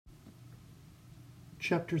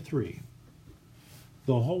Chapter 3.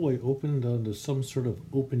 The hallway opened onto some sort of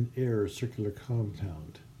open-air circular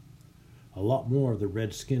compound. A lot more of the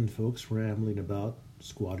red-skinned folks rambling about,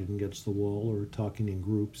 squatting against the wall or talking in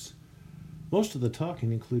groups. Most of the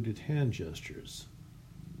talking included hand gestures.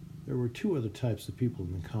 There were two other types of people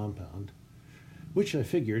in the compound, which I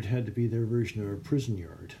figured had to be their version of a prison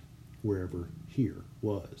yard, wherever here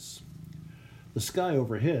was. The sky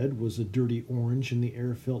overhead was a dirty orange, and the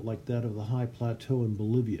air felt like that of the high plateau in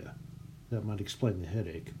Bolivia. That might explain the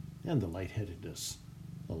headache and the lightheadedness,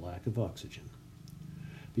 the lack of oxygen.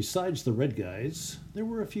 Besides the red guys, there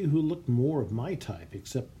were a few who looked more of my type,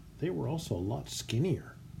 except they were also a lot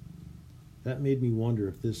skinnier. That made me wonder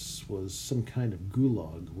if this was some kind of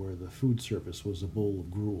gulag where the food service was a bowl of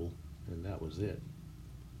gruel, and that was it.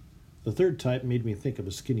 The third type made me think of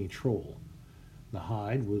a skinny troll. The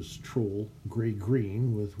hide was troll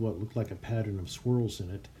gray-green with what looked like a pattern of swirls in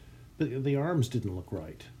it, but the arms didn't look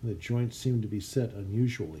right. The joints seemed to be set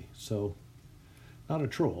unusually, so not a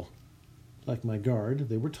troll. Like my guard,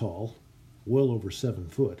 they were tall, well over 7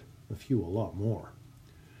 foot, a few a lot more.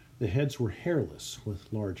 The heads were hairless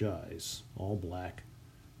with large eyes, all black,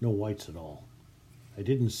 no whites at all. I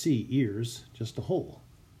didn't see ears, just a hole,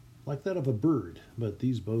 like that of a bird, but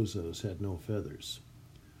these bozos had no feathers.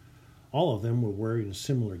 All of them were wearing a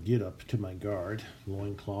similar get-up to my guard,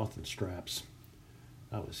 loincloth and straps.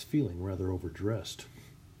 I was feeling rather overdressed.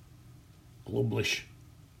 Globlish.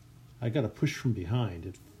 I got a push from behind.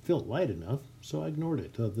 It felt light enough, so I ignored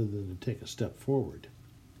it, other than to take a step forward.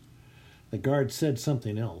 The guard said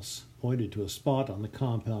something else, pointed to a spot on the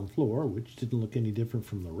compound floor, which didn't look any different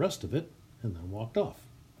from the rest of it, and then walked off.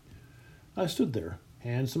 I stood there,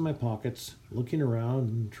 hands in my pockets, looking around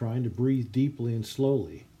and trying to breathe deeply and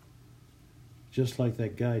slowly, just like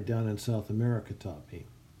that guy down in South America taught me.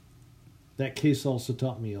 That case also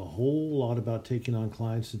taught me a whole lot about taking on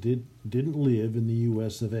clients that didn't live in the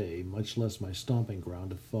US of A, much less my stomping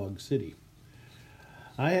ground of Fog City.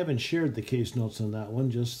 I haven't shared the case notes on that one,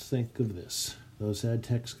 just think of this. Those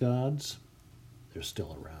Aztecs gods, they're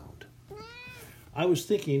still around. I was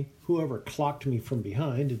thinking whoever clocked me from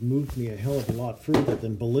behind had moved me a hell of a lot further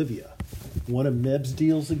than Bolivia. One of Neb's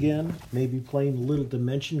deals again, maybe playing Little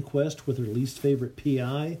Dimension Quest with her least favorite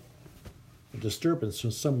PI. A disturbance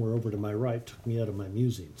from somewhere over to my right took me out of my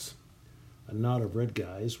musings. A knot of red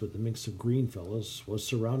guys with a mix of green fellows was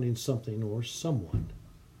surrounding something or someone.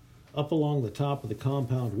 Up along the top of the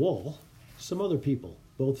compound wall, some other people,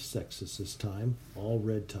 both sexes this time, all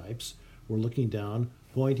red types, were looking down,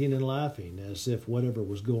 pointing and laughing as if whatever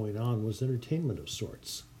was going on was entertainment of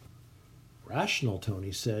sorts. Rational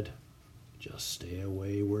Tony said, "Just stay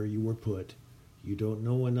away where you were put. You don't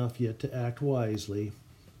know enough yet to act wisely."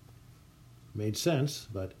 Made sense,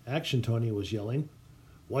 but Action Tony was yelling,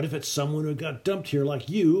 "What if it's someone who got dumped here like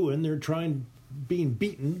you and they're being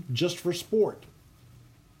beaten just for sport?"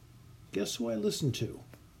 Guess who I listened to?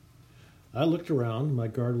 I looked around. My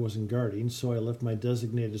guard wasn't guarding, so I left my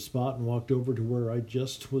designated spot and walked over to where I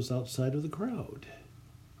just was outside of the crowd.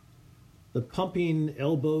 The pumping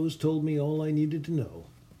elbows told me all I needed to know,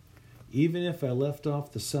 even if I left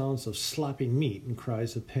off the sounds of slapping meat and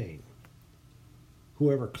cries of pain.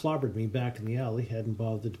 Whoever clobbered me back in the alley hadn't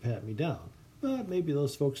bothered to pat me down, but maybe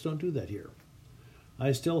those folks don't do that here.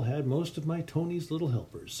 I still had most of my Tony's little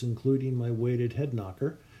helpers, including my weighted head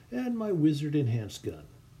knocker and my wizard enhanced gun.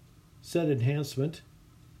 Said enhancement,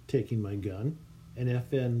 taking my gun, an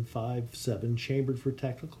FN-57 chambered for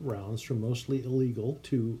tactical rounds from mostly illegal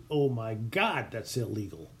to, oh my God, that's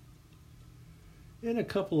illegal. In a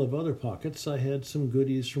couple of other pockets, I had some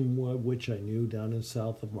goodies from which I knew down in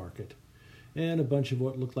south of Market, and a bunch of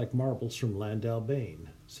what looked like marbles from Landau Bane,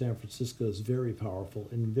 San Francisco's very powerful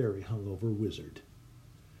and very hungover wizard.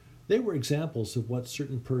 They were examples of what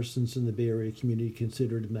certain persons in the Bay Area community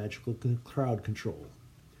considered magical crowd control.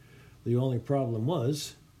 The only problem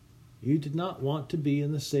was, you did not want to be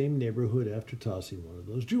in the same neighborhood after tossing one of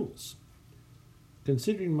those jewels.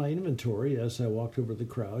 Considering my inventory as I walked over the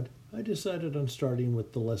crowd, I decided on starting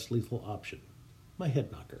with the less lethal option, my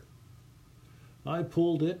head knocker. I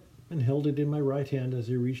pulled it and held it in my right hand as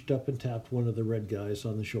I reached up and tapped one of the red guys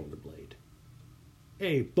on the shoulder blade.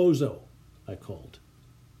 "Hey, bozo," I called.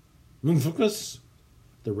 "Mumfukus?"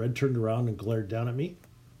 The red turned around and glared down at me.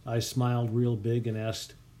 I smiled real big and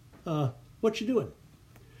asked, "What you doing?"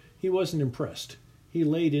 He wasn't impressed. He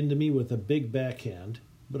laid into me with a big backhand,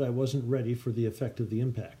 but I wasn't ready for the effect of the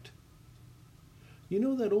impact. You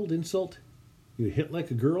know that old insult? You hit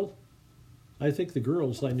like a girl? I think the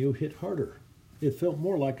girls I knew hit harder. It felt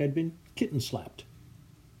more like I'd been kitten slapped.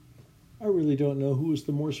 I really don't know who was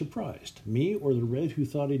the more surprised, me or the red who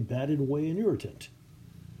thought he'd batted away an irritant.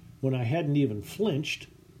 When I hadn't even flinched,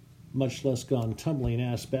 much less gone tumbling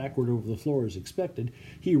ass backward over the floor as expected,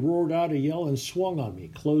 he roared out a yell and swung on me,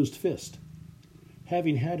 closed fist.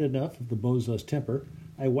 Having had enough of the bozo's temper,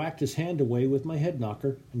 I whacked his hand away with my head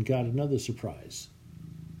knocker and got another surprise.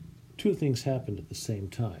 Two things happened at the same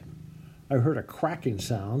time. I heard a cracking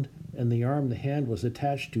sound, and the arm the hand was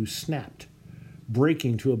attached to snapped,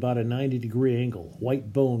 breaking to about a 90-degree angle,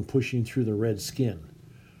 white bone pushing through the red skin.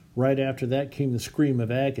 Right after that came the scream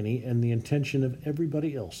of agony and the attention of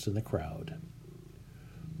everybody else in the crowd.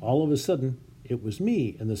 All of a sudden, it was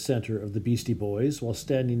me in the center of the Beastie Boys while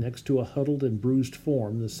standing next to a huddled and bruised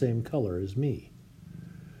form the same color as me.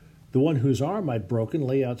 The one whose arm I'd broken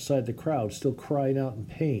lay outside the crowd, still crying out in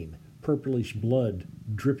pain, purplish blood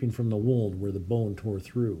dripping from the wound where the bone tore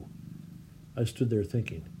through. I stood there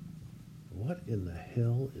thinking, what in the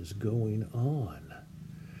hell is going on?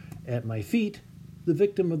 At my feet, the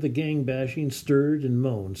victim of the gang bashing stirred and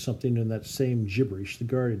moaned something in that same gibberish the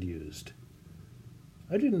guard had used.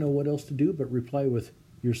 I didn't know what else to do but reply with,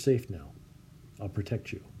 "You're safe now. I'll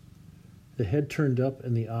protect you." The head turned up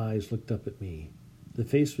and the eyes looked up at me. The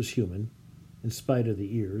face was human, in spite of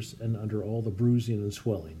the ears and under all the bruising and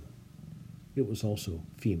swelling. It was also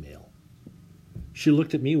female. She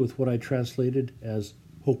looked at me with what I translated as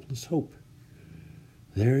hopeless hope.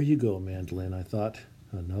 There you go, Mandolin, I thought.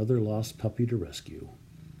 Another lost puppy to rescue.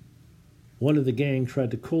 One of the gang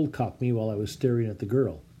tried to cold cock me while I was staring at the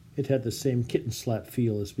girl. It had the same kitten slap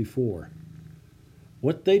feel as before.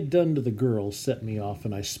 What they'd done to the girl set me off,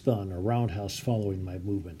 and I spun, a roundhouse following my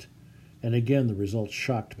movement. And again the result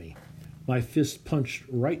shocked me. My fist punched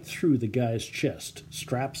right through the guy's chest,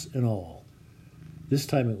 straps and all. This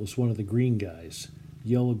time it was one of the green guys.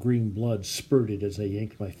 Yellow-green blood spurted as I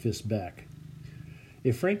yanked my fist back.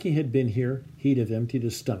 If Frankie had been here, he'd have emptied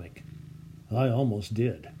his stomach. I almost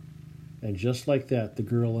did. And just like that, the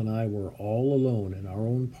girl and I were all alone in our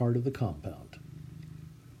own part of the compound.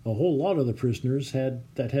 A whole lot of the prisoners had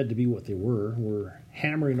to be what they were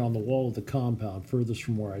hammering on the wall of the compound furthest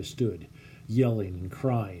from where I stood, yelling and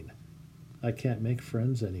crying. I can't make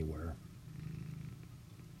friends anywhere.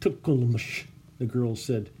 "Tukulumush," the girl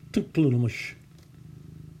said. "Tukulumush."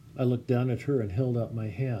 I looked down at her and held out my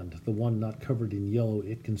hand, the one not covered in yellow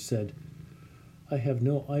ink, and said, "I have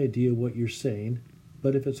no idea what you're saying,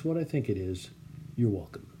 but if it's what I think it is, you're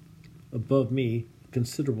welcome." Above me, a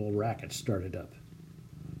considerable racket started up.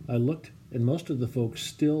 I looked, and most of the folks,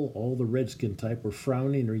 still all the redskin type, were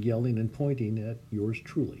frowning or yelling and pointing at yours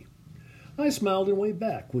truly. I smiled and waved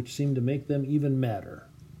back, which seemed to make them even madder.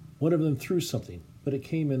 One of them threw something, but it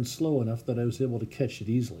came in slow enough that I was able to catch it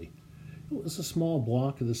easily. It was a small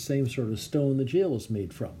block of the same sort of stone the jail was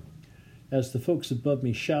made from. As the folks above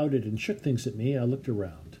me shouted and shook things at me, I looked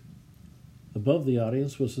around. Above the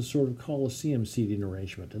audience was a sort of coliseum seating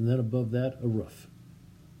arrangement, and then above that, a roof.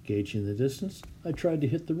 Gauging the distance, I tried to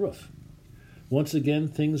hit the roof. Once again,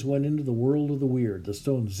 things went into the world of the weird. The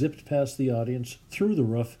stone zipped past the audience, through the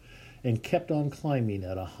roof, and kept on climbing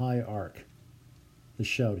at a high arc. The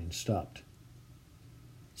shouting stopped.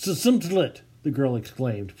 "Ssimtlet!" the girl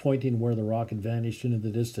exclaimed, pointing where the rock had vanished into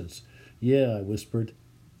the distance. "Yeah," I whispered.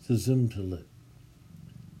 "Ssimtlet."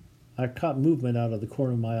 I caught movement out of the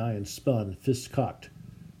corner of my eye and spun, fist cocked.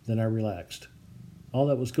 Then I relaxed. All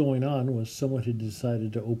that was going on was someone had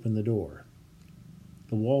decided to open the door.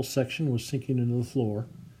 The wall section was sinking into the floor,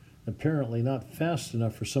 apparently not fast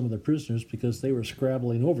enough for some of the prisoners because they were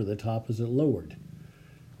scrabbling over the top as it lowered.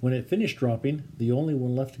 When it finished dropping, the only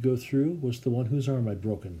one left to go through was the one whose arm I'd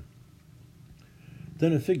broken.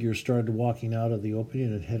 Then a figure started walking out of the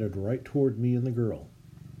opening and headed right toward me and the girl.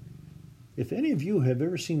 If any of you have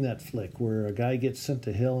ever seen that flick where a guy gets sent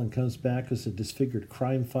to hell and comes back as a disfigured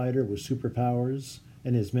crime fighter with superpowers,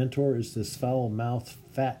 and his mentor is this foul-mouthed,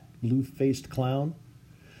 fat, blue-faced clown,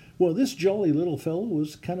 well, this jolly little fellow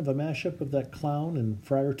was kind of a mashup of that clown and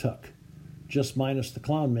Friar Tuck, just minus the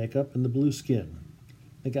clown makeup and the blue skin.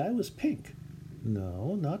 The guy was pink.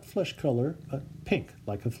 No, not flesh color, but pink,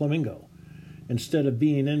 like a flamingo. Instead of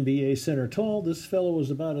being NBA center tall, this fellow was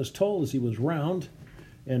about as tall as he was round,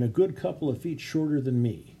 and a good couple of feet shorter than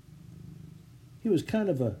me. He was kind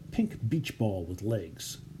of a pink beach ball with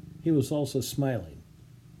legs. He was also smiling.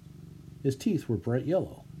 His teeth were bright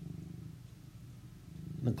yellow.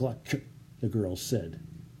 "Neglect," the girl said.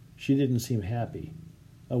 She didn't seem happy.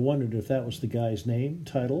 I wondered if that was the guy's name,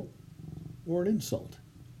 title, or an insult.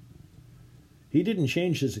 He didn't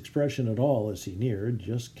change his expression at all as he neared,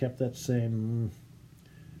 just kept that same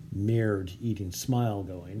mirrored-eating smile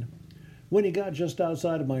going. When he got just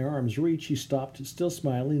outside of my arm's reach, he stopped, still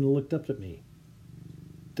smiling, and looked up at me.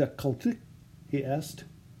 "Da cultic?" he asked.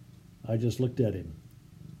 I just looked at him.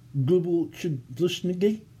 Glubul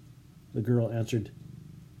the girl answered.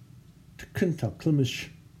 Tkunta Klimish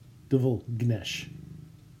Devil Gnesh.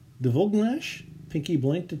 Devil Gnesh? Pinky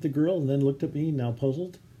blinked at the girl and then looked at me, now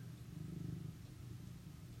puzzled.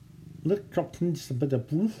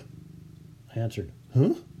 I answered,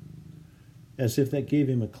 huh? As if that gave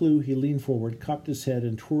him a clue, he leaned forward, cocked his head,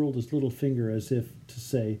 and twirled his little finger as if to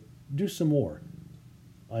say, do some more.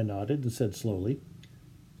 I nodded and said slowly,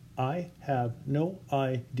 I have no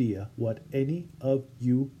idea what any of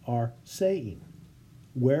you are saying.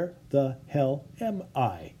 Where the hell am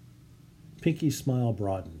I? Pinky's smile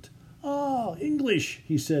broadened. Ah, English,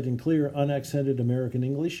 he said in clear, unaccented American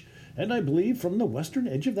English, and I believe from the western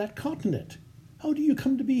edge of that continent. How do you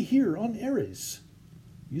come to be here on Ares?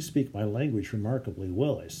 You speak my language remarkably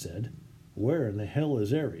well, I said. Where in the hell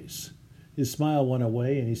is Ares? His smile went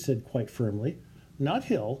away, and he said quite firmly, not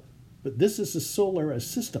hell, but this is the Solaris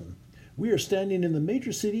system. We are standing in the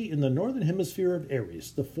major city in the northern hemisphere of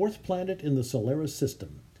Ares, the fourth planet in the Solaris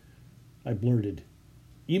system. I blurted,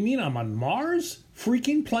 You mean I'm on Mars?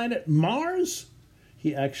 Freaking planet Mars?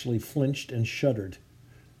 He actually flinched and shuddered.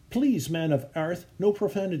 Please, man of Earth, no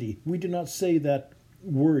profanity. We do not say that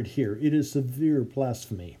word here. It is severe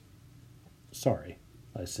blasphemy. Sorry,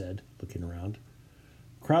 I said, looking around.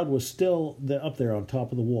 Crowd was still up there on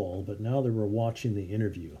top of the wall, but now they were watching the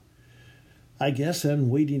interview. I guess I'm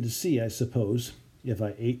waiting to see, I suppose, if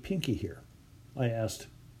I ate Pinky here. I asked,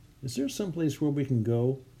 Is there someplace where we can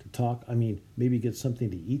go to talk? Maybe get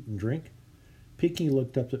something to eat and drink? Pinky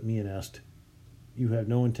looked up at me and asked, You have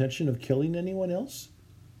no intention of killing anyone else?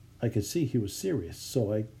 I could see he was serious,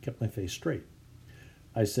 so I kept my face straight.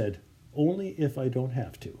 I said, Only if I don't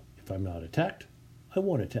have to. If I'm not attacked, I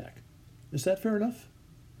won't attack. Is that fair enough?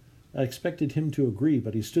 I expected him to agree,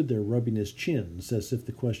 but he stood there rubbing his chins as if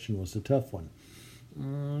the question was a tough one.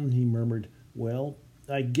 He murmured, Well,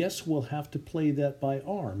 I guess we'll have to play that by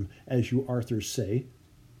arm, as you Arthurs say.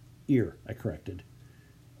 Ear, I corrected.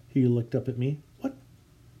 He looked up at me. What?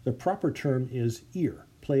 The proper term is ear.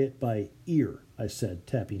 Play it by ear, I said,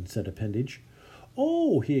 tapping said appendage.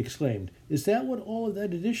 Oh, he exclaimed, is that what all of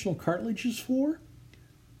that additional cartilage is for?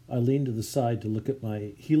 He leaned to the side to look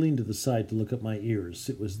at my ears.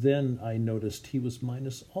 It was then I noticed he was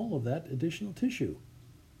minus all of that additional tissue,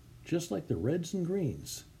 just like the reds and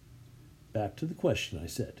greens. Back to the question, I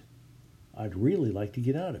said. I'd really like to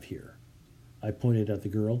get out of here. I pointed at the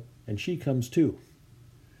girl, and she comes too.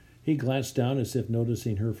 He glanced down as if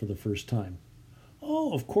noticing her for the first time.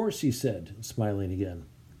 Oh, of course, he said, smiling again.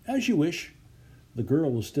 As you wish. The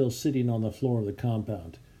girl was still sitting on the floor of the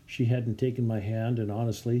compound. She hadn't taken my hand, and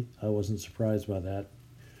honestly, I wasn't surprised by that.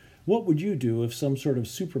 What would you do if some sort of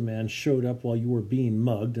Superman showed up while you were being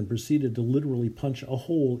mugged and proceeded to literally punch a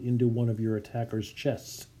hole into one of your attacker's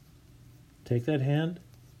chests? Take that hand?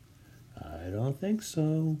 I don't think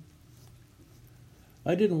so.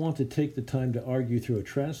 I didn't want to take the time to argue through a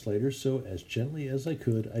translator, so as gently as I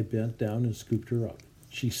could, I bent down and scooped her up.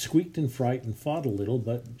 She squeaked in fright and fought a little,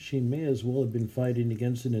 but she may as well have been fighting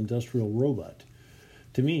against an industrial robot.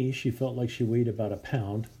 To me, she felt like she weighed about a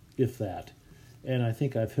pound, if that, and I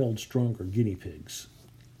think I've held stronger guinea pigs.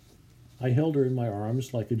 I held her in my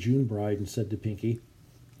arms like a June bride and said to Pinky,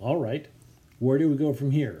 All right, where do we go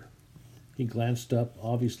from here? He glanced up,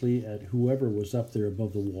 obviously, at whoever was up there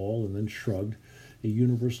above the wall, and then shrugged, a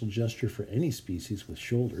universal gesture for any species with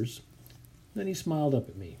shoulders. Then he smiled up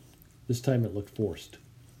at me. This time it looked forced.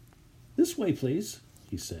 This way, please,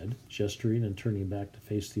 he said, gesturing and turning back to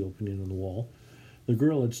face the opening in the wall. The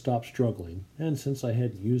girl had stopped struggling, and since I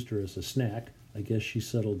hadn't used her as a snack, I guess she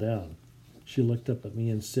settled down. She looked up at me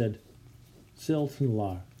and said,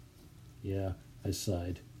 Siltanar. Yeah, I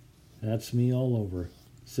sighed. That's me all over.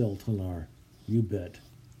 Siltanar. You bet.